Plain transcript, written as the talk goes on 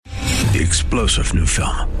The explosive new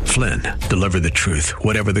film, Flynn, deliver the truth,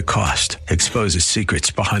 whatever the cost, exposes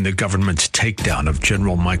secrets behind the government's takedown of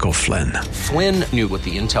General Michael Flynn. Flynn knew what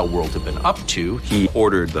the intel world had been up to. He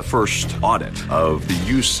ordered the first audit of the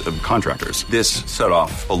use of contractors. This set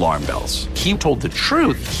off alarm bells. He told the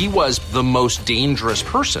truth. He was the most dangerous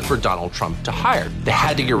person for Donald Trump to hire. They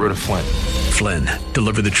had to get rid of Flynn. Flynn,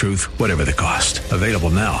 deliver the truth, whatever the cost. Available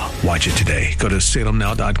now. Watch it today. Go to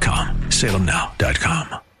salemnow.com.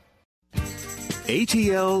 salemnow.com.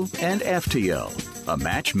 ATL and FTL, a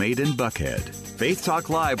match made in Buckhead. Faith Talk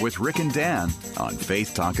Live with Rick and Dan on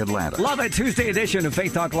Faith Talk Atlanta. Love it. Tuesday edition of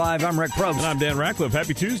Faith Talk Live. I'm Rick Probst. And I'm Dan Ratcliffe.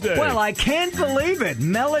 Happy Tuesday. Well, I can't believe it.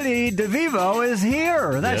 Melody DeVivo is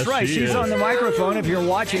here. That's Yes, right. she She's is. on the microphone. If you're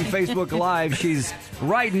watching Facebook Live, she's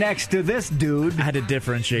right next to this dude. I had to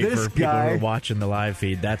differentiate This for people guy. who are watching the live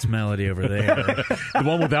feed. That's Melody over there. The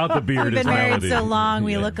one without the beard We've is been married Melody. so long,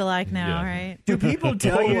 we Yeah. look alike now, Yeah. right? Do people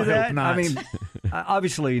tell Oh, I you hope that? not. I mean,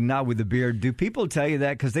 obviously not with the beard. Do people tell you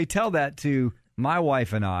that? Because they tell that to my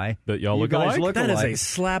wife and I. That y'all You look guys alike? look That alike. is a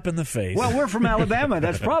slap in the face. Well, we're from Alabama.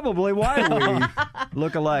 That's probably why we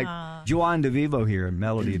look alike. Juan DeVivo here,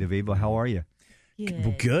 Melody DeVivo. How are you?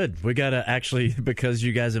 Well, good. We got to actually, because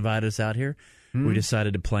you guys invited us out here, we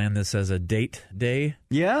decided to plan this as a date day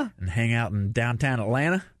Yeah? and hang out in downtown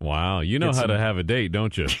Atlanta. Wow, you know how to have a date,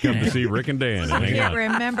 don't you? Come to see Rick and Dan I and hang can't out.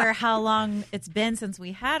 remember how long it's been since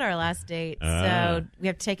we had our last date, Ah. so we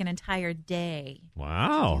have to take an entire day. to do all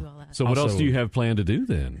Wow. that. So what Also- else do you have planned to do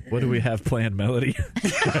then? What do we have planned, Melody?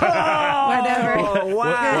 Whatever. Oh, wow.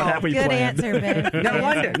 What have we Good planned? answer,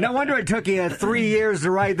 babe. No wonder it took you 3 years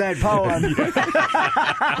to write that poem.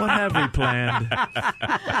 What have we planned?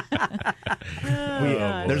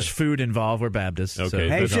 There's food involved. We're Baptists. Okay, so-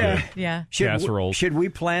 Hey, that's should, good. Yeah. Casseroles. should we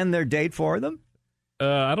plan their date for them?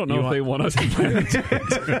 I don't know You if they want us to plan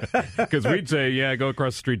it. Because we'd say, yeah, go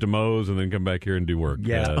across the street to Moe's and then come back here and do work.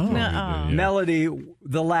 Yeah. That's what we do, Nuh-uh. yeah. Melody,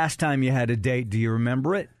 the last time you had a date, do you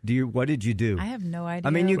remember it? What did you do? I have no idea.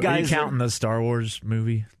 I mean, you Are guys you counting the Star Wars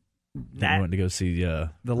movie? That- we went to go see the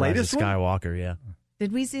Rise latest of one? Skywalker. Yeah.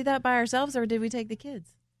 Did we see that by ourselves, or did we take the kids?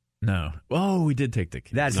 No. Oh, we did take the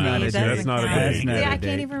kids. That's No, not a that's date. not a count. date. That's not See, a I date.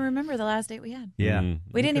 can't even remember the last date we had. Yeah. Mm.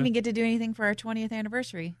 We didn't even get to do anything for our 20th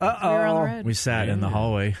anniversary. Uh-oh. We were on the road. We sat in the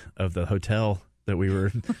hallway of the hotel that we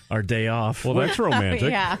were our day off. Well, that's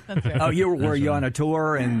romantic. Yeah, that's right. Oh, were you on a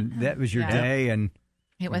tour and that was your Yeah. day? And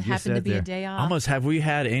It would You happen to sat be there. a day off. Almost have we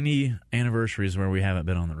had any anniversaries where we haven't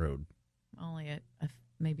been on the road? Only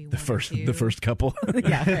maybe The one first or two. the first couple.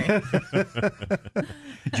 Yeah, right.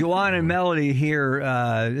 Joanne and Melody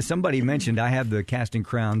here, somebody mentioned I have the Casting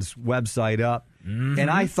Crowns website up.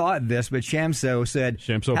 And I thought this, but Shamso said...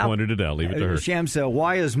 Shamso pointed it out. Leave it to her. Shamso,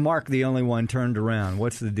 why is Mark the only one turned around?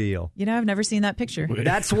 What's the deal? You know, I've never seen that picture.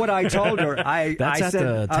 That's what I told her. That's I at said,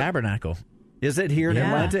 the Tabernacle. Is it here in Yeah.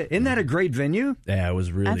 Atlanta? Isn't that a great venue? Yeah, it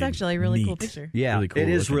was really That's actually a really cool neat. picture. Yeah, Really cool it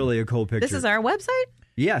is looking. really a cool picture. This is our website?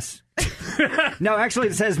 Yes. No, actually,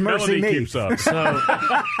 it says Mercy Melody Me. keeps up.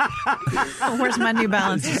 Oh, where's my New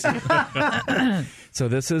Balance? So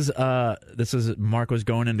this is Mark was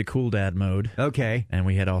going into cool dad mode. Okay. And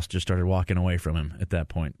we had all just started walking away from him at that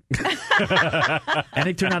point. And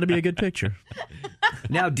it turned out to be a good picture.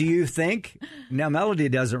 Now, do you think, now Melody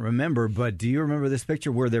doesn't remember, but do you remember this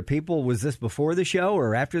picture? Were there people, was this before the show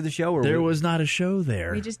or after the show? Or There was not a show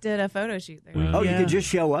there. We just did a photo shoot there. Oh, you Yeah. could just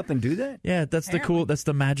show up and do that? Yeah, that's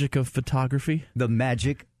the magic of photography. The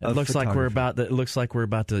magic It of looks like we're about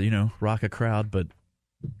to, rock a crowd, but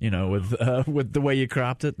with the way you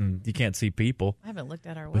cropped it and you can't see people. I haven't looked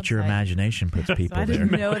at our website. But your imagination puts So people I there.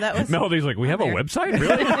 didn't know that was... Melody's like, we have a there. website?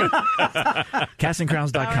 Really?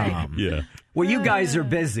 Castingcrowns.com. Yeah. Well, you guys are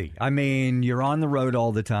busy. I mean, you're on the road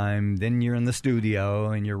all the time. Then you're in the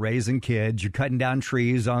studio and you're raising kids. You're cutting down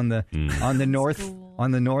trees on the north School.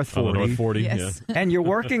 on the North 40. On the North 40, Yes. And you're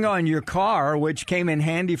working on your car, which came in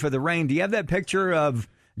handy for the rain. Do you have that picture of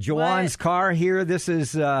Joanne's What? car here? We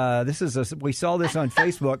saw this on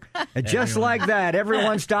Facebook. And just like that,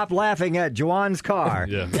 everyone stopped laughing at Joanne's car.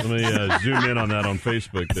 Yeah. Let me zoom in on that on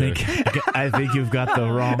Facebook there. I think you've got the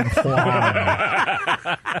wrong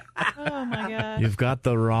Juan. Oh, my God. You've got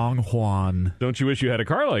the wrong Juan. Don't you wish you had a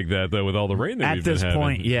car like that, though, with all the rain that At we've been this having?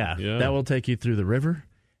 point, yeah. Yeah. That will take you through the river,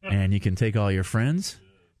 and you can take all your friends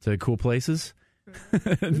to cool places.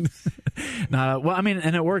 Well, I mean,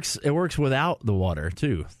 and it works without the water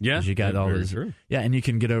too. Yeah, 'Cause you got all very those. true. Yeah, and you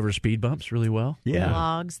can get over speed bumps really well. Yeah.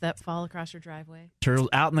 Logs that fall across your driveway. Turtles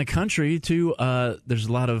out in the country too. There's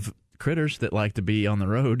a lot of critters that like to be on the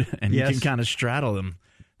road, and Yes. you can kind of straddle them.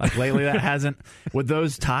 Like lately, that hasn't with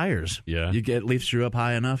those tires. Yeah. it lifts you up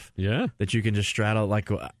high enough Yeah. that you can just straddle. Like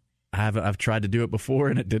I've tried to do it before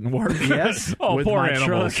and it didn't work. Yes? Oh, with poor my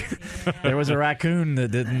animals. truck. There was a raccoon that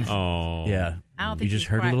didn't. Oh. Yeah. I don't You think just he's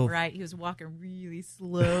heard a quite little. right. He was walking really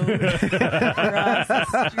slow across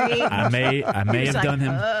the street. I may He was have done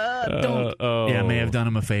him. Don't. Yeah, I may have done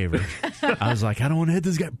him a favor. I was like, I don't want to hit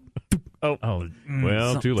this guy. Oh.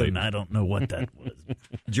 Well, too late. something, I don't know what that was.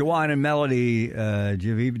 Juwan and Melody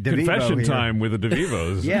DeVivo Confession here. time with the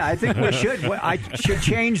DeVivos. Yeah, I think we should. I should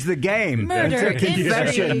change the game. Murder, It's a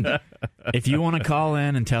confession. intrigue. If you want to call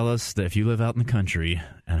in and tell us that if you live out in the country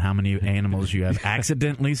and how many animals you have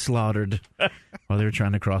accidentally slaughtered while they were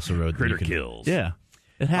trying to cross the road, Critter you can- kills. Yeah,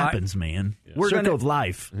 it happens, man. We're Circle gonna- of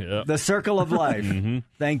life. Yep. The circle of life.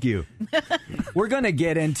 Thank you. We're going to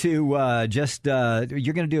get into you're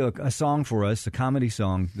going to do a song for us, a comedy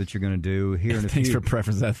song that you're going to do here in a Thanks few. for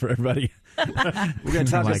preference that for everybody. We're going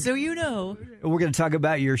to talk. So you know. We're going to talk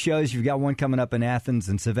about your shows. You've got one coming up in Athens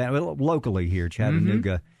and Savannah, well, locally here,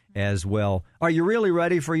 Chattanooga as well. Are you really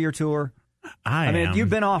ready for your tour? I mean, am. you've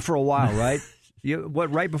been off for a while, right?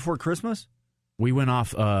 Right before Christmas? We went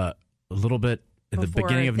off a little bit at the Before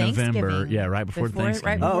beginning of November. Thanksgiving. Yeah, right before Thanksgiving.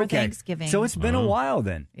 Right before Oh, okay. Thanksgiving. So it's been a while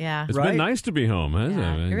then. Yeah. It's Right? been nice to be home, hasn't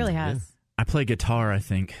Yeah, it? it really has. I play guitar, I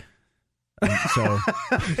think. So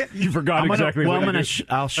You forgot exactly well, what I'm you gonna did.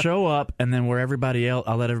 I'll show up, and then where everybody else,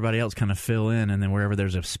 I'll let everybody else kind of fill in, and then wherever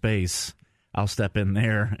there's a space, I'll step in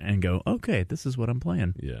there and go, okay, this is what I'm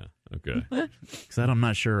playing. Yeah, okay. Because I'm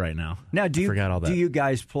not sure right now. Now, I forgot all that. do you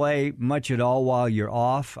guys play much at all while you're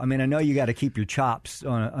off? I mean, I know you got to keep your chops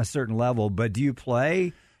on a certain level, but do you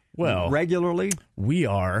play regularly? We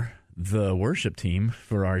are the worship team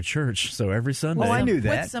for our church, so every Sunday. Oh, I knew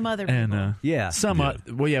that. With some other people. And Yeah.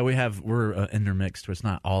 we're intermixed. It's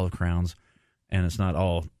not all of Crowns, and it's not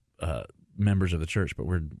all members of the church, but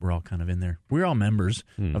we're all kind of in there. We're all members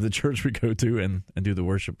of the church we go to and do the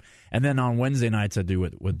worship. And then on Wednesday nights, I do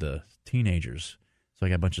it with the teenagers. So I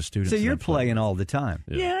got a bunch of students. So you're that play. playing all the time.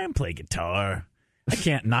 Yeah, I play guitar. I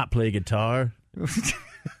can't not play guitar.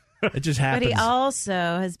 It just But happens. he also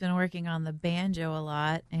has been working on the banjo a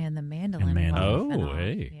lot and the mandolin. And Oh, and all.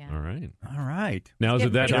 hey. Yeah. All right. All right. Now, is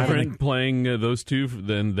it that Getting different playing those two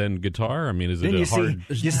than guitar? I mean, is it Then a you hard...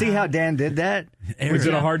 see, you see how Dan did that? Is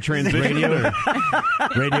it a hard transition?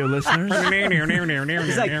 radio listeners.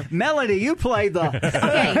 He's like, Melody, you play the.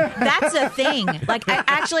 Okay, that's a thing. Like, I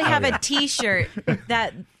actually have a T-shirt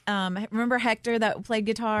that, remember Hector that played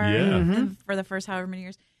guitar Yeah. for the first however many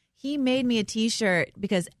years? He made me a T-shirt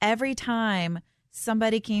because every time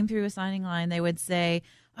somebody came through a signing line, they would say,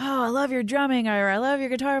 oh, I love your drumming or I love your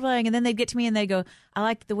guitar playing. And then they'd get to me and they'd go, I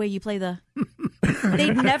like the way you play the...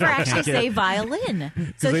 They'd never actually say violin.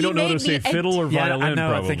 So they he don't know made to say me a fiddle or Yeah, violin, I know.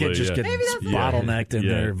 probably. I think it just gets Maybe that's bottlenecked, and Yeah.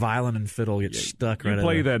 their violin and fiddle get stuck right You at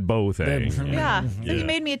play the- that both, eh? Yeah. So he Yeah.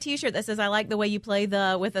 made me a T-shirt that says, I like the way you play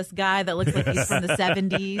the with this guy that looks like he's from the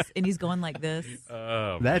 70s and he's going like this.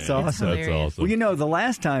 Oh, That's man. awesome. That's hilarious. awesome. Well, you know, the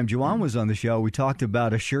last time Juwan was on the show, we talked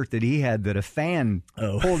about a shirt that he had that a fan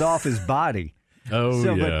pulled off his body. Oh,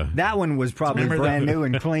 So, yeah. but that one was probably Remember brand the- new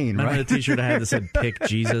and clean, Remember right? the T-shirt I had that said "Pick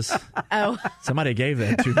Jesus"? Oh, Somebody gave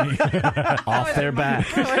that to me off their back.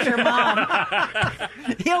 where's your mom?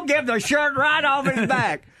 He'll give the shirt right off his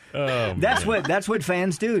back. Oh, That's what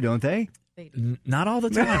fans do, don't they? Not all the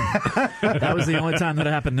time. That was the only time that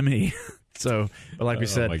happened to me. So, but like we my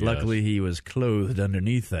said, gosh. luckily he was clothed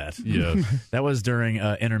underneath that. Yes. That was during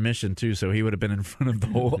intermission too, so he would have been in front of the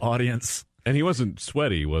whole audience. And he wasn't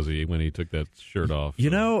sweaty, was he, when he took that shirt off? You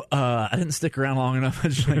know, I didn't stick around long enough. I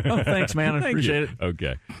was just like, oh, thanks, man. I Thank appreciate you. it.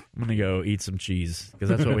 Okay. I'm going to go eat some cheese because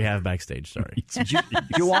that's what we have backstage. Sorry.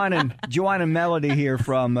 Juwan and Melody here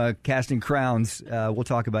from Casting Crowns. We'll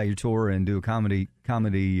talk about your tour and do a comedy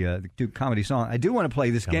song. I do want to play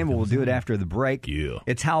this game, but we'll do it after the break. Yeah.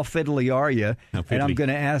 It's How Fiddly Are You? How And I'm fiddly. going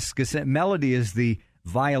to ask, Melody is the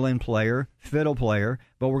violin player, fiddle player,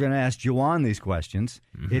 but we're going to ask Juwan these questions.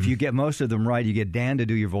 If you get most of them right, you get Dan to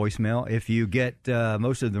do your voicemail. If you get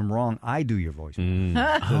most of them wrong, I do your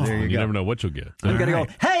voicemail. So there you You go. never know what you'll get. I'm going to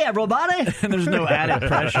go, hey, everybody! And there's no added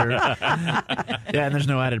pressure. Yeah, and there's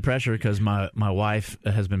no added pressure because my wife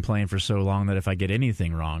has been playing for so long that if I get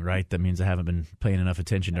anything wrong, right, that means I haven't been paying enough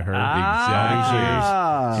attention to her.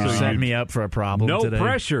 Ah. She's So setting you- me up for a problem No today.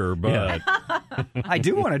 pressure, but I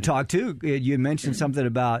do want to talk, too. You mentioned something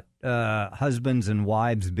about husbands and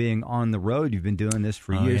wives being on the road. You've been doing this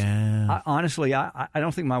for years. Yeah. Honestly, I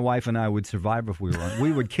don't think my wife and I would survive if we were on.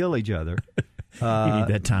 We would kill each other. You need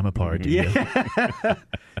that time apart. Yeah.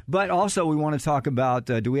 But also, we want to talk about,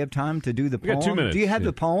 do we have time to do the got poem? 2 minutes, Do you have yeah.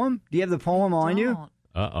 the poem? Do you have the poem on you? Don't.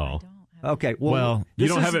 uh-oh. I don't Okay. Well, You this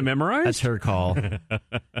don't is- have it memorized? That's her call.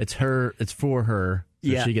 It's for her. So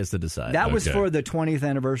Yeah. she gets to decide. That was Okay. for the 20th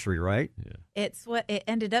anniversary, right? It's what it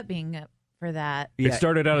ended up being for that. It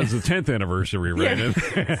started out as the 10th anniversary, right?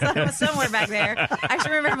 So it was somewhere back there. I just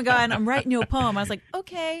remember him going, "I'm writing you a poem." I was like,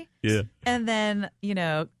 "Okay." Yeah. And then,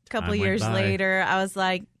 a couple Time went years by. later, I was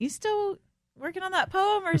like, "You still working on that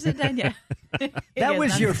poem, or is it done yet?" That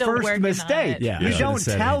was your first mistake. Yeah, I You shouldn't don't have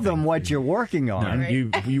said tell anything. them what you're working on. No,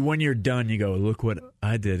 you when you're done, you go, look what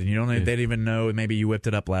I did, and you don't. They don't even know. Maybe you whipped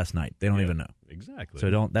it up last night. They don't even know. Exactly. So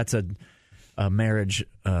don't. That's a marriage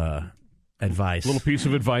advice. Little piece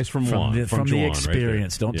of advice from Juan. the Juan, experience. right there.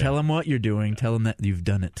 Don't Yeah. tell them what you're doing. Tell them that you've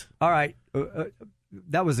done it. All right.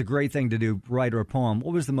 That was a great thing to do, write her a poem.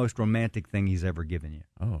 What was the most romantic thing he's ever given you?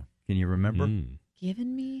 Oh, Can you remember?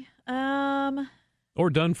 Given me? Or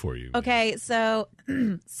done for you. Okay, so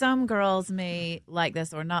some girls may like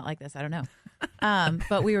this or not like this. I don't know.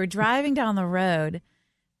 But we were driving down the road,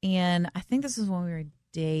 and I think this was when we were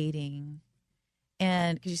dating.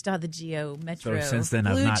 And because you still had the Geo Metro, So since then,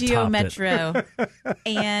 I've Blue not Geo topped it. Metro,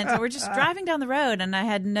 and so we're just driving down the road, and I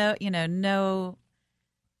had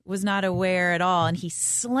was not aware at all, and he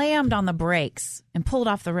slammed on the brakes and pulled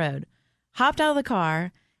off the road, hopped out of the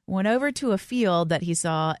car, went over to a field that he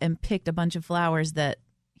saw, and picked a bunch of flowers that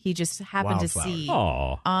he just happened to Wildflowers. see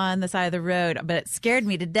Aw. on the side of the road. But it scared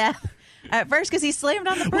me to death at first because he slammed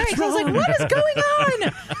on the brakes. I was like, "What is going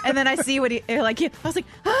on?" And then I see what I was like,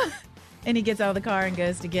 "Ah." And he gets out of the car and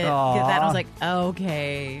goes to get that. And I was like,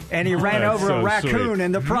 "Okay." And he ran That's over so a raccoon sweet.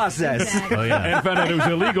 in the process. oh yeah. And found out it was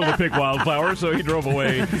illegal to pick wildflowers, so he drove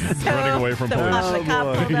away, running away from the police.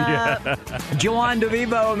 cop pulled up. Joan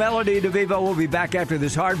DeVivo, Melody DeVivo will be back after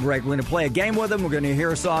this hard break. We're going to play a game with them. We're going to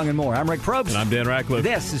hear a song and more. I'm Rick Probst. And I'm Dan Ratcliffe.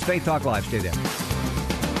 This is Faith Talk Live. Stay there.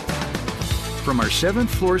 From our 7th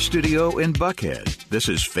floor studio in Buckhead, this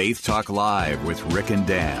is Faith Talk Live with Rick and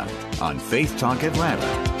Dan on Faith Talk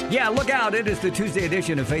Atlanta. Yeah, look out. It is the Tuesday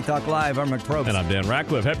edition of Faith Talk Live. I'm Rick Probst. And I'm Dan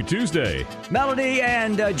Ratcliffe. Happy Tuesday. Melody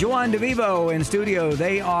and Joan DeVivo in studio.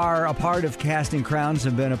 They are a part of Casting Crowns,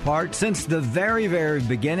 have been a part since the very, very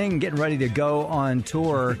beginning, getting ready to go on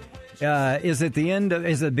tour. Is it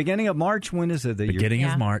the beginning of March? When is it? Beginning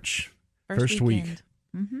Yeah. of March, First week. weekend.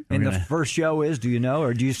 And the first show is, do you know,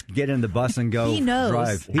 or do you just get in the bus and go He knows.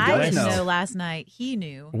 drive? He I does didn't know. know last night. He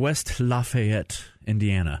knew. West Lafayette,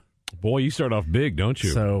 Indiana. Boy, you start off big, don't you?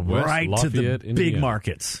 So West right to the Lafayette, big Indiana.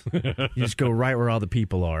 markets. You just go right where all the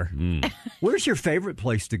people are. Where's your favorite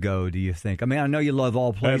place to go, do you think? I mean, I know you love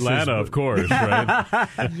all places. Atlanta, but- of course, right?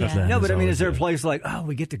 Yeah. No, but I mean, is there a always place like, oh,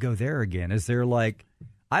 we get to go there again? Is there like,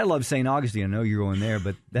 I love St. Augustine. I know you're going there,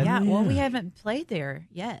 but that, Yeah, well, we haven't played there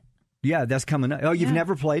yet. yeah, that's coming up. Oh, you've Yeah.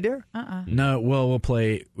 never played there? No, well,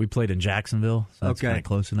 we played in Jacksonville, so that's Okay. kind of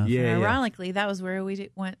close enough. Yeah. Ironically, that was where we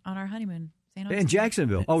went on our honeymoon. St. In Augustine.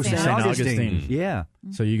 Jacksonville. Oh, St. St. Augustine. Augustine. Yeah.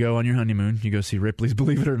 So you go on your honeymoon, you go see Ripley's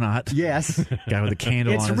Believe It or Not. Yes. Guy with a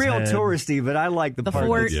candle It's on his real head. touristy, but I like the part.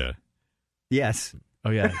 fort. that's- Yeah. Yes. Oh,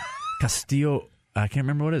 yeah. Castillo, I can't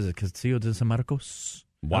remember what is it. Castillo de San Marcos?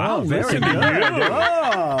 Wow, Oh, very listen good. to you.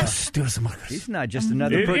 Oh, Castillo de San Marcos. he's not just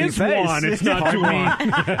another It pretty is face. Juan. It's not Pardon Juan.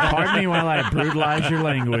 me, pardon me while I brutalize your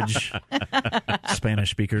language,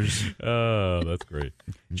 Spanish speakers. Oh, that's great.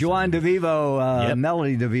 Joan DeVivo, Yep.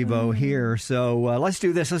 Melody DeVivo here. So let's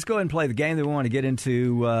do this. Let's go ahead and play the game that we want to get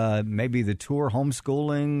into. Maybe the tour,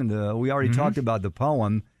 homeschooling. We already talked about the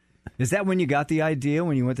poem. Is that when you got the idea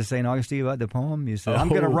when you went to St. Augustine about the poem? You said, I'm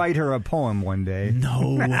going to Oh. write her a poem one day.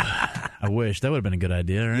 No, I wish that would have been a good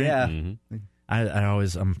idea, right? Yeah.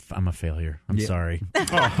 I'm a failure. I'm Yeah. sorry.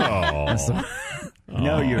 Oh,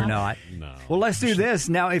 No, you're not. no. Well, let's do this.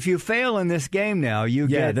 Now, if you fail in this game now, you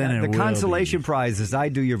Yeah, get then it the will consolation be. prize is I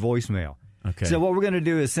do your voicemail. Okay. So what we're going to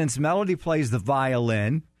do is since Melody plays the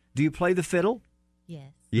violin, do you play the fiddle?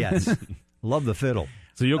 Yes. Yes. Love the fiddle.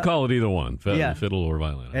 So you'll call it either one, Yeah. fiddle or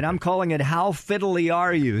violin. And I'm calling it How Fiddly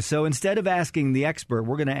Are You? So instead of asking the expert,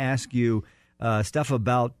 we're going to ask you stuff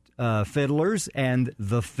about fiddlers and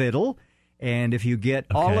the fiddle. And if you get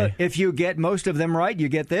if you get most of them right, you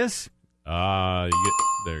get this. There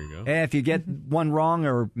you go. And if you get one wrong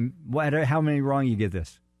or how many wrong, you get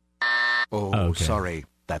this. Oh, Okay. sorry.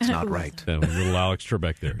 That's not right. Little Alex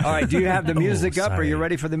Trebek there. All right, do you have the music up? Are sorry. you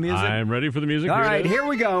ready for the music? I'm ready for the music. All Here it right, is. here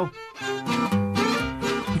we go.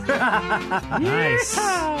 Nice.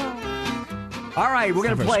 All right, we're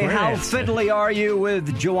going to Time for a play square How dance. Fiddly Are You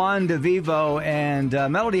with Joan DeVivo and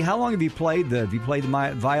Melody. How long have you played the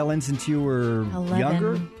violin since you were 11.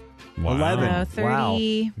 younger? Wow. 11. So Wow.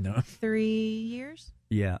 33 No. years.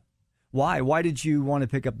 Yeah. Why? Why did you want to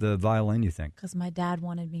pick up the violin, you think? Because my dad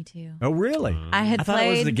wanted me to. Oh, really? I thought it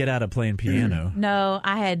was to get out of playing piano. No,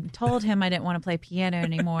 I had told him I didn't want to play piano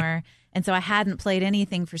anymore. And so I hadn't played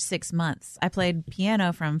anything for 6 months. I played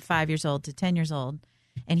piano from 5 years old to 10 years old.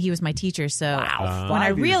 And he was my teacher. So when I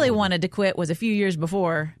really wanted to quit was a few years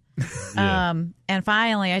before. And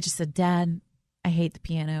finally, I just said, Dad, I hate the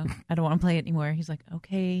piano. I don't want to play it anymore. He's like,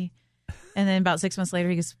 okay. And then about 6 months later,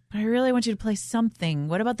 he goes, but I really want you to play something.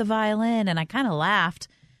 What about the violin? And I kind of laughed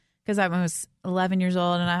because I was 11 years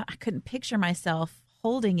old and I couldn't picture myself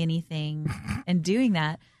holding anything and doing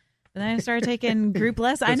that. But then I started taking group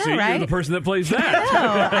lessons. I know, See, right? You're the person that plays that.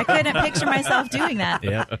 No, I couldn't picture myself doing that.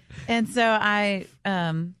 Yep. And so I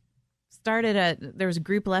there was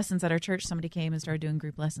group lessons at our church. Somebody came and started doing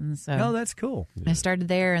group lessons. So Oh, that's cool. I started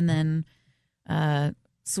there and then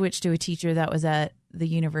switched to a teacher that was at the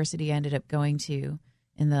university I ended up going to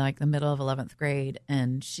in the middle of 11th grade,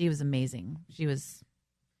 and she was amazing. She was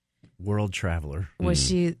World traveler.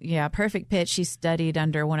 perfect pitch. She studied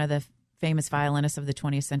under one of the famous violinists of the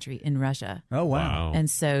 20th century in Russia. Oh, wow. And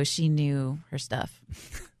so she knew her stuff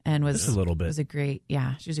and was Just a little bit. Was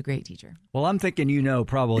she was a great teacher. Well, I'm thinking you know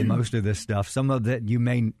probably most of this stuff. Some of that you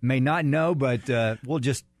may not know, but we'll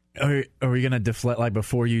just... Are we going to deflect, like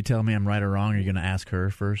before you tell me I'm right or wrong, are you going to ask her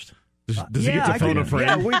first? Does he get to phone a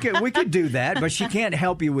friend? Yeah, we could do that, but she can't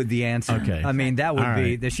help you with the answer. Okay. I mean, that would All be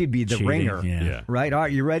right. that she'd be the Cheating, ringer. yeah. Right? All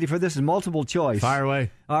right, you ready for this? It's multiple choice. Fire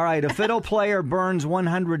away. All right, a fiddle player burns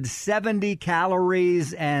 170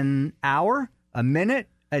 calories an hour, a minute,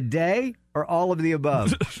 a day, or all of the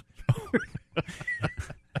above?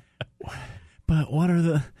 But what are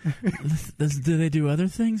the... do they do other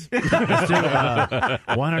things? Let's do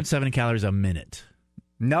 170 calories a minute.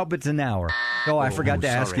 Nope, it's an hour. Oh, I forgot to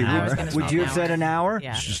ask you. I was gonna Would say you an have said hour. an hour?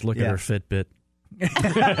 Yeah. Just look Yeah. at her Fitbit.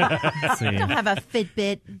 I don't have a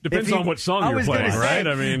Fitbit. Depends If you- on what song I you're was gonna playing, say- right?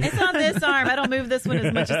 I mean, It's on this arm. I don't move this one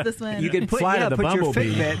as much as this one. You can put, Fly to the put your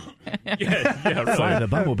Bumblebee. Fitbit. Fly the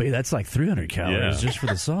Bumblebee, that's like 300 calories Yeah. just for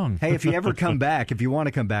the song. Hey, if you ever come back, if you want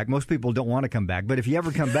to come back, most people don't want to come back. But if you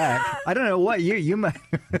ever come back, I don't know what you might.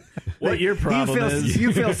 What your problem is.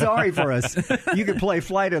 You feel sorry for us. You could play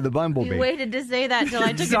Flight of the Bumblebee. You waited to say that till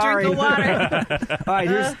I took Sorry. a drink of water. All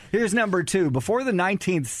right, here's number 2. Before the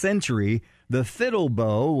 19th century, the fiddle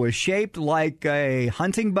bow was shaped like a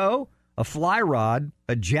hunting bow, a fly rod,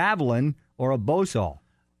 a javelin, or a bow saw.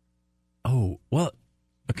 Oh, well,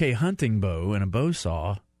 okay, hunting bow and a bow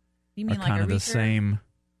saw You are mean like kind a of the reacher? same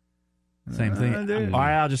thing. they're- All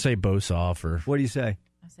right, I'll just say bow saw for... What do you say?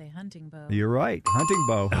 I say hunting bow. You're right, hunting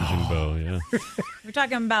bow. Hunting bow, yeah. We're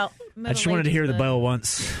talking about. I just wanted to hear the bow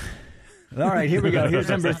once. All right, here we go. Here's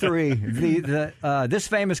number 3. This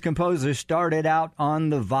famous composer started out on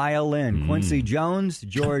the violin. Quincy Jones,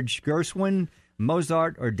 George Gershwin,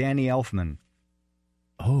 Mozart, or Danny Elfman?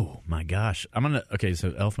 Oh, my gosh. Okay,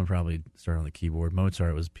 so Elfman probably started on the keyboard.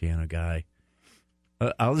 Mozart was piano guy.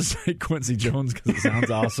 I'll just say Quincy Jones because it sounds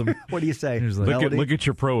awesome. What do you say? Here's the- Melody? Look at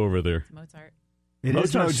your pro over there. Mozart. It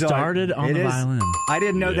is Mozart started on It the is. violin. I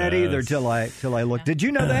didn't know that either Yes. till I looked. Did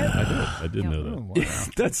you know that? I did know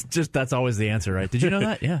that. That's always the answer, right? Did you know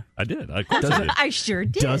that? Yeah. I did. Of course I did. I sure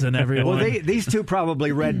did. Doesn't everyone? Well, these two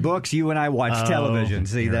probably read books. You and I watched television.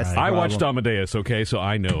 See, you're that's right. the I watched problem. Amadeus, okay, so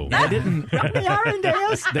I know. They didn't.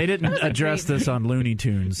 Amadeus. They didn't address this on Looney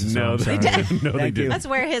Tunes. So No, I'm they sorry. didn't. No, they Thank you. didn't. That's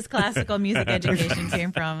where his classical music education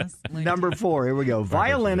came from. Number 4. Here we go.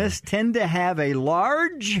 Violinists tend to have a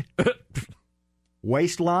large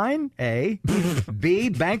waistline. A. B.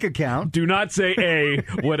 Bank account. Do not say A,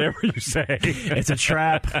 whatever you say. It's a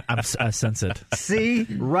trap. I sense it. C.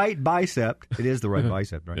 Right bicep. It is the right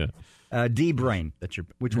bicep, right? Yeah. D. Brain. That's your.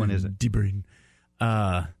 Which one is it? D-brain.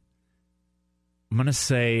 I'm gonna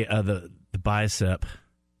say the bicep.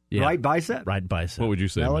 Yeah. Right bicep. Right bicep. What would you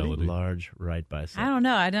say, Melody? Melody? Large right bicep. I don't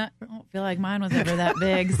know. I don't feel like mine was ever that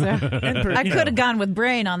big. So I could have gone with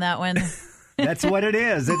brain on that one. That's what it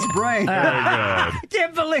is. It's brain. I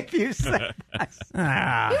can't believe you said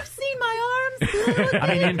that. You've seen my arms.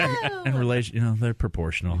 I mean, in relation, they're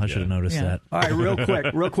proportional. I should have noticed Yeah. that. All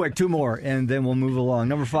right, real quick, 2 more, and then we'll move along.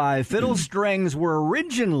 Number 5, fiddle strings were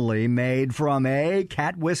originally made from A,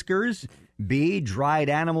 cat whiskers, B, dried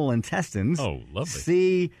animal intestines, Oh, lovely.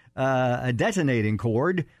 C, a detonating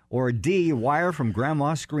cord, or D, wire from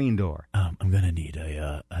grandma's screen door. I'm gonna need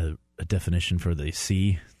a definition for the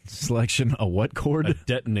C selection. A what cord? A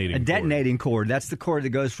detonating A cord. detonating cord. That's the cord that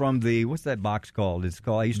goes from the, what's that box called? It's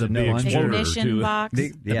called, I used to The know. big it's plunger. called- Ignition to- box.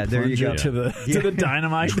 Yeah, there you go. To the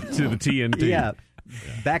dynamite. to the TNT. Yeah.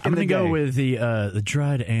 Back I'm in the gonna day. go with the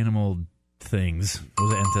dried animal things.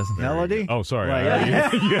 Was it intestines? Melody? Oh, sorry.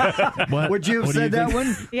 Right. What? Would you have What do said that think?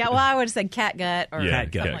 one? Yeah, well, I would have said cat gut or Yeah,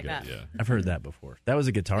 something cat like gut, that. yeah. I've heard that before. That was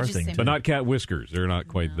a guitar It just thing, seemed- too. But not cat whiskers. They're not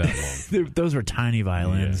quite that long. Those were tiny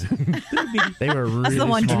violins. They were really That's the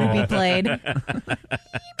one small. Droopy played.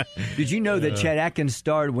 Did you know that Chet Atkins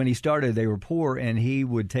started, when he started, they were poor, and he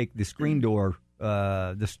would take the screen door,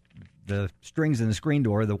 the strings in the screen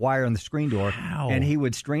door, the wire in the screen door, Wow. and he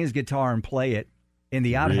would string his guitar and play it in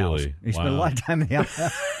the outhouse. Really? He spent a Wow. lot of time in the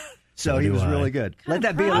outhouse. So he do was I. really good. Let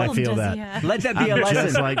that be a Problem I feel does that. he have? let that be a I'm lesson.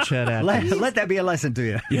 just like Chet Atkins. Let that be a lesson to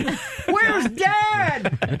you. Where's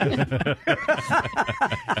Dad?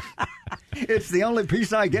 It's the only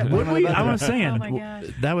piece I get. When I'm I was saying, Oh, my gosh.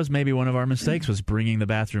 that was maybe one of our mistakes was bringing the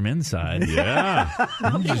bathroom inside. Yeah.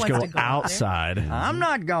 Nobody Just wants go to go out there. outside. I'm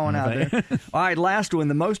not going out there. All right, last one.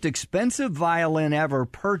 The most expensive violin ever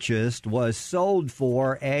purchased was sold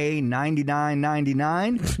for A,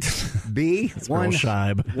 $99.99. B, Earl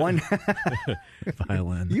Scheib one.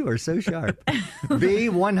 violin. You are so sharp. B,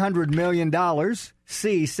 $100 million.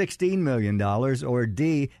 C, $16 million. Or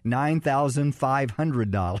D,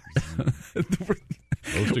 $9,500.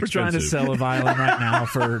 Most We're trying to expensive. sell a violin right now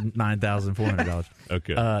for $9,400.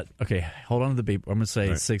 Okay. Okay, hold on to the beep. I'm going to say All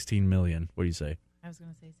right. $16 million. What do you say? I was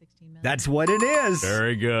going to say 16 million. That's what it is.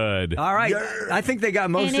 Very good. All right. I think they got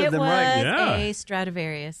most and of it them was right. Yeah. a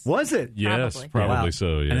Stradivarius. Was it? Yes, Probably. probably Wow.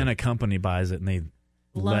 so. Yeah. And then a company buys it and they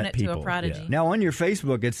Loan let it to people. a Prodigy. Yeah. Now, on your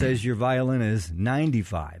Facebook, it says your violin is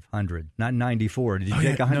 $9,500, not $94. Did you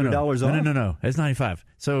take $100 off? No. It's 95.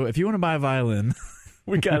 So if you want to buy a violin,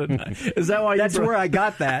 we got it. Is that why That's you where I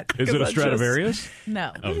got that. Is it a Stradivarius?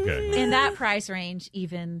 No. Okay. In that price range,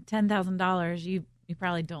 even $10,000, you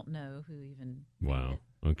probably don't know who even. Wow.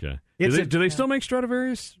 Okay. It's Do they still make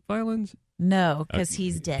Stradivarius violins? No, because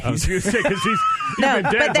he's dead. I was going to say because he's No,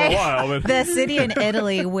 been dead but for a while. But the city in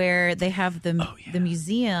Italy where they have the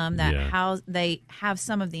museum that Yeah. they have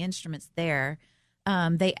some of the instruments there.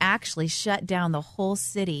 They actually shut down the whole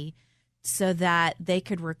city so that they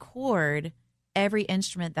could record every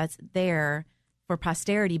instrument that's there for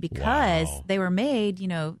posterity because Wow. they were made,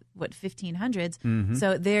 1500s.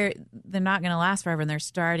 So they're not going to last forever, and they're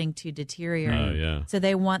starting to deteriorate. Oh, yeah. So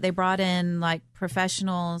they brought in like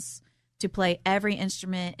professionals to play every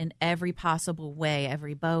instrument in every possible way,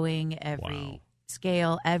 every bowing, every Wow.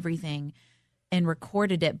 scale, everything, and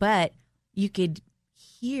recorded it. But you could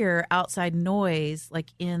hear outside noise like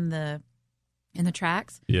in the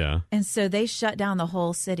tracks. yeah. And so they shut down the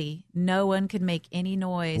whole city. No one could make any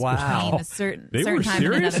noise Wow. between a certain They certain were time and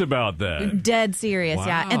serious another. about that. Dead serious,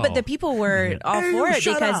 yeah. And but Wow. the people were all Hey, for it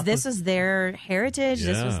shut because up. this is their heritage.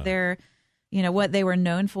 This was Yeah. their, what they were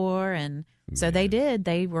known for, and so they did.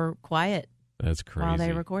 They were quiet That's crazy. while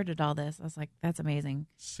they recorded all this. I was like, that's amazing.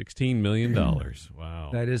 $16 million. Wow.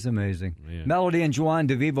 That is amazing. Man. Melody and Juan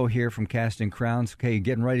DeVivo here from Casting Crowns. Okay,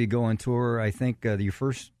 getting ready to go on tour. I think your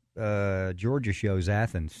first Georgia show is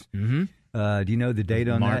Athens. Mm-hmm. Do you know the date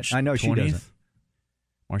on March that? I know 20th? she doesn't.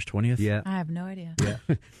 March 20th? Yeah. I have no idea.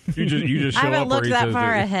 You just show I haven't up where looked he that says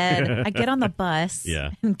far that- ahead. I get on the bus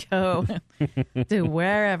Yeah. and go to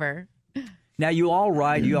wherever. Now, you all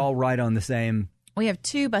ride on the same. We have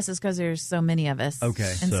two buses because there's so many of us.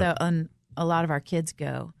 Okay. And so a lot of our kids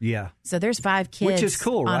go. Yeah. So there's 5 kids Which is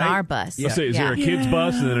cool, on right? our bus. Yeah. Is there a kid's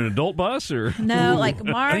bus and then an adult bus, or No, like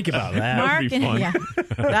Mark. Think about that. Mark That would be and fun. yeah,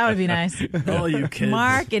 that would be nice. All you kids.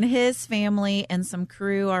 Mark and his family and some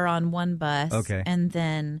crew are on one bus. Okay. And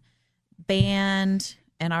then band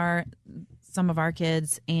and some of our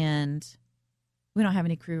kids, and we don't have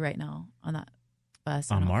any crew right now on that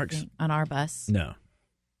bus. I On don't Mark's? think. On our bus. No.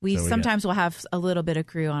 We So we sometimes will have a little bit of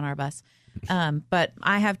crew on our bus. But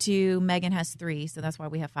I have 2, Megan has 3, so that's why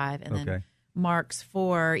we have 5. And Okay. then Mark's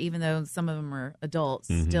 4, even though some of them are adults,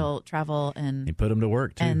 still travel You and put them to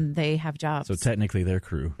work, too. they have jobs. So technically they're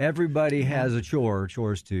crew. Everybody has a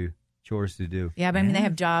chores to do. Yeah, but I mean, they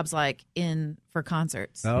have jobs like for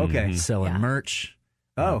concerts. Oh, okay. Selling Yeah. merch.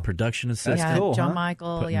 Oh. Production That's assistant. yeah, cool, John huh?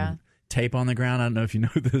 Michael, Putting yeah. tape on the ground. I don't know if you know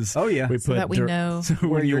this. Oh, yeah. We So that we know so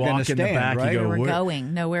where when you you're gonna walk in the stand, back, right? you go, Where we're where,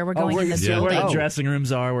 going. No, where we're going where in the you- yeah, where building. the dressing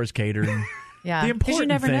rooms are, where's catering. Yeah, The because you important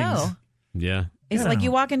never things. know. yeah, It's Yeah. like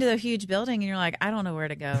you walk into a huge building and you're like, I don't know where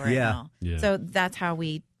to go right Yeah. now. Yeah. So that's how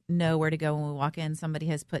we know where to go when we walk in. Somebody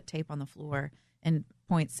has put tape on the floor and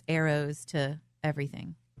points arrows to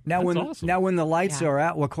everything. Now, That's awesome. when the lights Yeah. are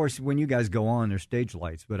out, well, of course, when you guys go on, there's stage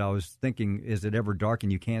lights. But I was thinking, is it ever dark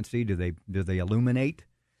and you can't see? Do they illuminate?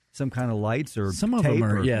 some kind of lights or Some of tape them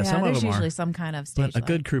are, or, yeah, some of there's them usually are. some kind of stage But a light.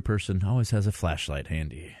 good crew person always has a flashlight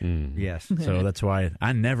handy. Yes. So that's why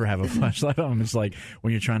I never have a flashlight on. It's like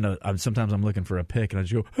when you're trying to, sometimes I'm looking for a pic and I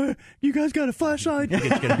just go, hey, you guys got a flashlight?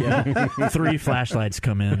 Yeah. 3 flashlights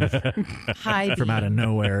come in High from out of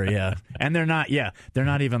nowhere, yeah. And they're not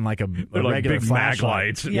even like a They're like regular big mag flashlight.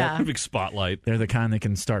 lights. Yeah. Big spotlight. They're the kind that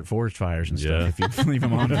can start forest fires and Yeah. stuff if you leave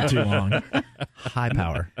them on for too long. High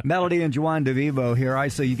power. Melody and Juan DeVivo here. All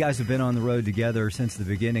right, so you guys have been on the road together since the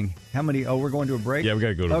beginning. How many? Oh, we're going to a break? Yeah, we got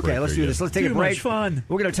to go to a Okay, break let's here, do this. yeah. Let's take Too a break. much fun.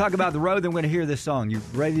 We're going to talk about the road, then we're going to hear this song. You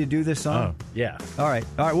ready to do this song? Oh, yeah. All right,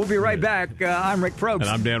 we'll be right back. I'm Rick Probst. And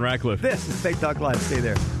I'm Dan Ratcliffe. This is Faith Talk Live. Stay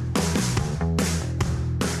there.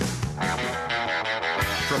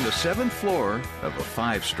 From the 7th floor of a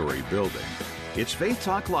 5-story building, it's Faith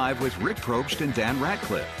Talk Live with Rick Probst and Dan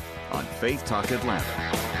Ratcliffe on Faith Talk Atlanta.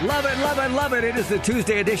 Love it, love it, love it. It is the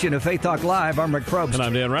Tuesday edition of Faith Talk Live. I'm Rick Probst. And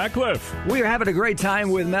I'm Dan Ratcliffe. We are having a great time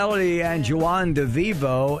with Melody and Juan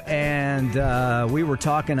DeVivo, and we were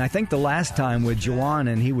talking, I think, the last time with Juan,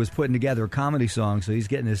 and he was putting together a comedy song, so he's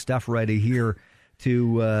getting his stuff ready here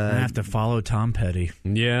to... I have to follow Tom Petty.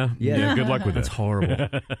 Yeah. Good luck with That's it. horrible.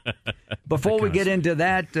 Before we get into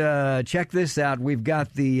that, check this out. We've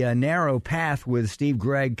got the Narrow Path with Steve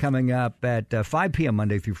Gregg coming up at 5 p.m.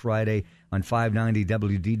 Monday through Friday on 590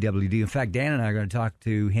 WDWD. In fact, Dan and I are going to talk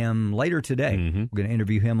to him later today. Mm-hmm. We're going to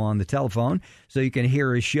interview him on the telephone so you can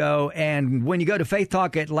hear his show. And when you go to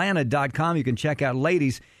faithtalkatlanta.com, you can check out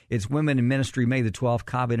Ladies. It's Women in Ministry, May the 12th,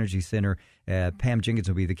 Cobb Energy Center. Pam Jenkins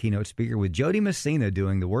will be the keynote speaker with Jody Messina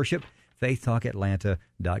doing the worship.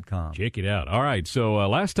 faithtalkatlanta.com. Check it out. All right. So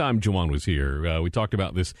last time Juwan was here, we talked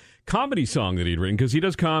about this comedy song that he'd written because he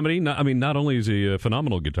does comedy. Not only is he a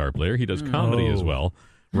phenomenal guitar player, he does comedy as well.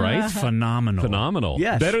 Right? Phenomenal.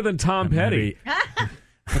 Yes. Better than Tom Petty. I'm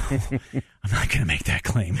not going to make that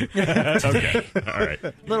claim. Okay. All right.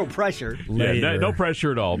 Little pressure. Yeah, no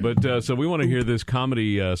pressure at all. But so we want to hear this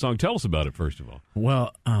comedy song. Tell us about it, first of all.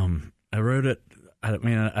 Well, I wrote it.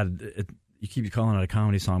 You keep calling it a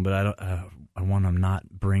comedy song, but I want to not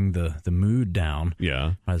bring the mood down.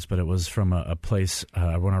 Yeah. But it was from a place.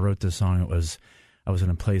 When I wrote this song, I was in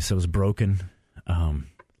a place that was broken, a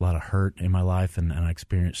lot of hurt in my life, and I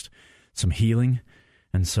experienced some healing.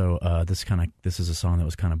 And so this is a song that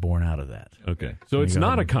was kind of born out of that. Okay. So it's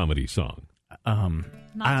not a comedy song.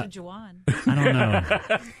 Not to Juwan. I don't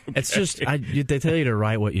know. It's just they tell you to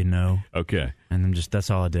write what you know. Okay. And that's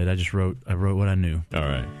all I did. I wrote what I knew. All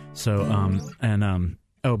right. So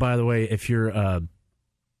oh, by the way, if you're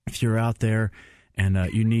out there and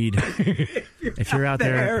you need if you're out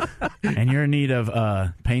there and you're in need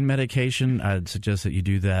of pain medication, I'd suggest that you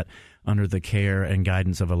do that under the care and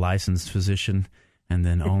guidance of a licensed physician, and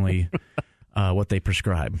then only what they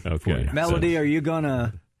prescribe for you. Melody, are you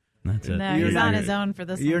gonna? That's it. No, he's on his own for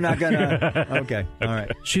this one. You're not gonna. Okay, all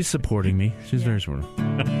right. She's supporting me. She's very supportive.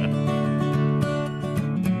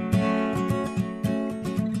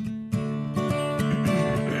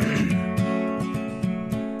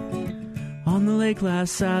 On the lake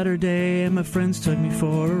last Saturday, my friends took me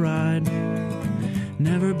for a ride.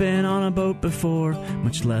 Never been on a boat before,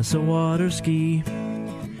 much less a water ski.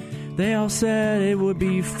 They all said it would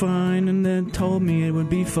be fine and then told me it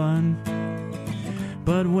would be fun.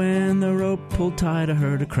 But when the rope pulled tight, I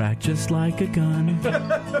heard a crack just like a gun.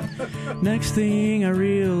 Next thing I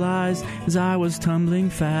realized as I was tumbling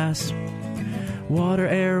fast, water,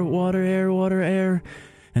 air, water, air, water, air,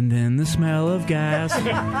 and then the smell of gas.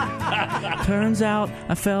 Turns out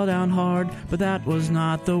I fell down hard, but that was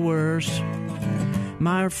not the worst.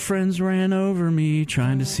 My friends ran over me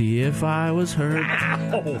trying to see if I was hurt.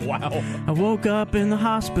 Oh, wow. I woke up in the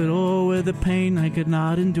hospital with a pain I could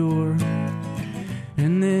not endure.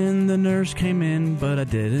 And then the nurse came in, but I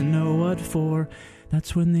didn't know what for.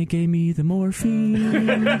 That's when they gave me the morphine.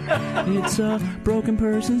 It's a broken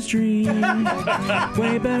person's dream.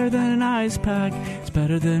 Way better than an ice pack. It's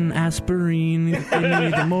better than aspirin. Give me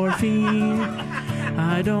the morphine.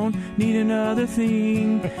 I don't need another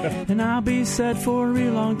thing. And I'll be set for a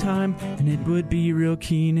real long time. And it would be real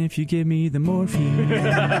keen if you give me the morphine.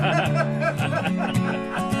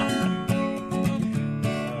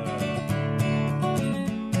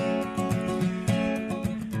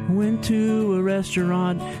 Went to a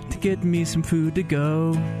restaurant to get me some food to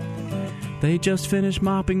go. They just finished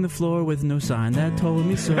mopping the floor with no sign that told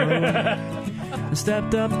me so. I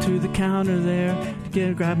stepped up to the counter there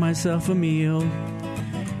to grab myself a meal.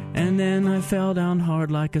 And then I fell down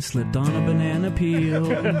hard like I slipped on a banana peel.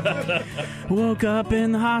 Woke up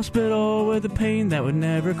in the hospital with a pain that would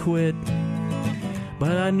never quit.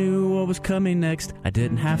 but I knew what was coming next. I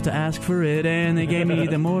didn't have to ask for it, and they gave me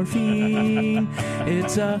the morphine.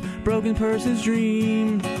 It's a broken person's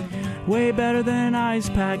dream. Way better than ice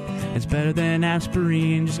pack. It's better than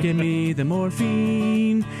aspirin. Just give me the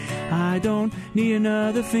morphine. I don't need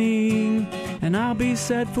another thing. And I'll be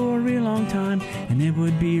set for a real long time. And it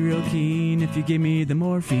would be real keen if you give me the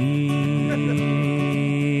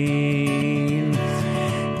morphine.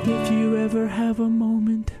 If you ever have a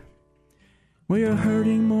moment where you're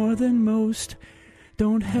hurting more than most,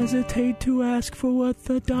 don't hesitate to ask for what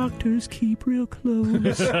the doctors keep real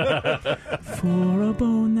close. For a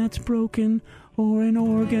bone that's broken or an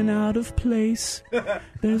organ out of place,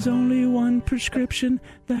 there's only one prescription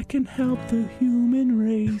that can help the human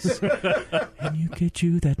race. And you get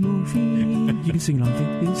you that morphine. You can sing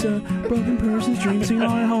along. It's a broken person's dream. Sing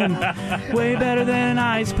along at home. Way better than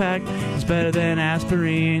ice pack. It's better than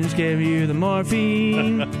aspirin. Just give you the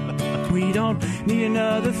morphine. We don't need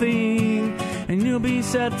another thing. And you'll be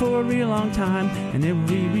set for a real long time. And it will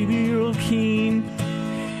be real keen.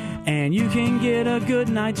 And you can get a good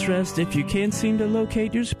night's rest if you can't seem to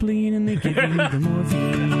locate your spleen. And they give you the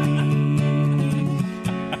morphine.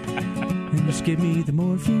 And just give me the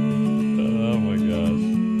morphine. Oh, my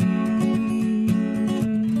gosh.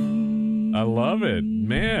 I love it.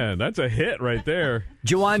 Man, that's a hit right there.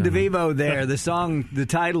 Juan DeVivo there. The song, the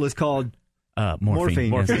title is called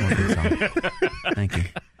Morphine. Yes, Morphine song. Thank you.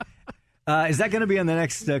 Is that going to be on the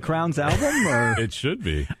next Crowns album? Or? It should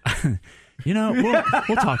be. You know,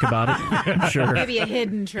 we'll talk about it. I'm sure. Maybe a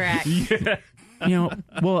hidden track. Yeah. You know,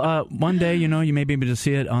 well, one day, you know, you may be able to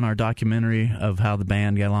see it on our documentary of how the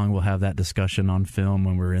band got along. We'll have that discussion on film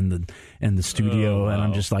when we're in the studio, and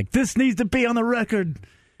I'm just like, this needs to be on the record.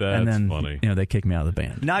 That's and then, funny. You know, they kick me out of the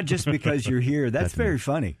band. Not just because you're here. That's very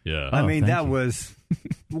funny. Yeah. I mean, thank that you. was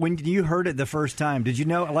when you heard it the first time. Did you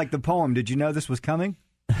know, like the poem? Did you know this was coming?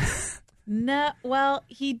 No, well,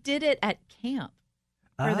 he did it at camp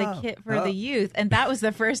for the youth, and that was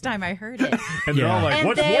the first time I heard it. And they're all like, And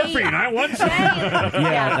what's morphine? I want some.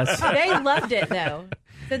 They loved it though.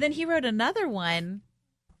 So then he wrote another one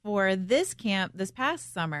for this camp this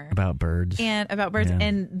past summer About birds.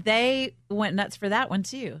 and they went nuts for that one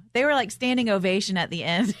too. They were like standing ovation at the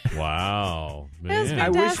end. Wow. was Man. I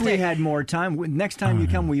wish we Fantastic. had more time. Next time you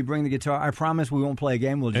come, will you bring the guitar? I promise we won't play a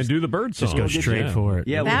game. We'll And just do the bird song. Just go straight for it.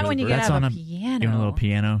 Yeah, That we'll one you do gotta That's have on a piano. You want a little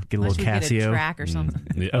piano? Get a Unless little you get Casio. a track or something.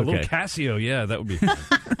 Yeah, a little Okay. Casio, yeah, that would be fun.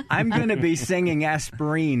 I'm going to be singing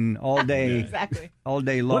aspirin all day, Exactly. all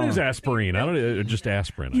day long. What is aspirin? I don't know. Just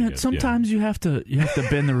aspirin. I Yeah, guess. sometimes you have to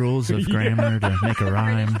bend the rules of grammar to make a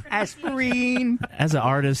rhyme. Aspirin? As an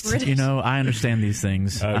artist, you know, I understand these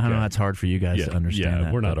things. I Okay. know it's hard for you guys to understand Yeah,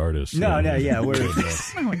 that. we're not but- artists. No, yeah, we're.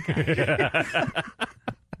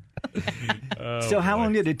 Oh, So how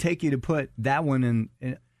long did it take you to put that one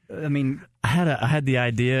in? I mean, I had the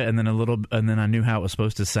idea, and then I knew how it was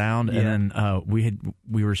supposed to sound, Yeah. and then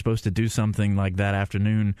we were supposed to do something like that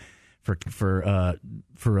afternoon for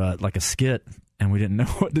like a skit, and we didn't know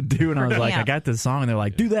what to do, and I was like, camp. I got this song, and they're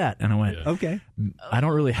like, do that, and I went, okay. I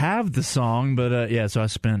don't really have the song, but yeah, so I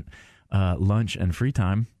spent lunch and free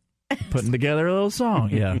time putting together a little song,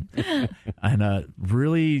 yeah, and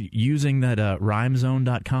really using that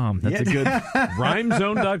rhymezone.com. That's a good.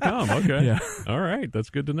 Rhymezone.com. Okay. Yeah. All right. That's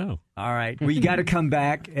good to know. All right. Well, you got to come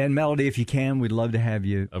back, and Melody, if you can, we'd love to have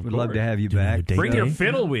you. Of We'd love course. to have you Do another back. date Bring your night.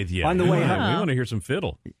 fiddle with you. On the way Yeah, home. we want to hear some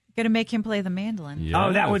fiddle. Gonna make him play the mandolin. Yeah.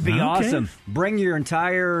 Oh, that would be Okay. awesome. Bring your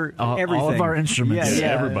entire everything. all of our instruments. Yeah,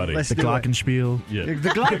 Everybody. Let's The do it. glockenspiel. Yeah. The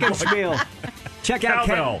glockenspiel. Check out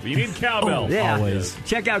Cowbell. You need cowbell. Yeah. Always.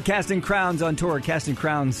 Check out Casting Crowns on tour.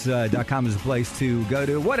 CastingCrowns.com is the place to go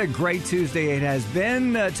to. What a great Tuesday it has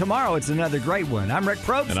been. Tomorrow it's another great one. I'm Rick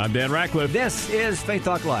Probst. And I'm Dan Ratcliffe. This is Faith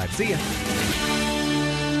Talk Live. See ya.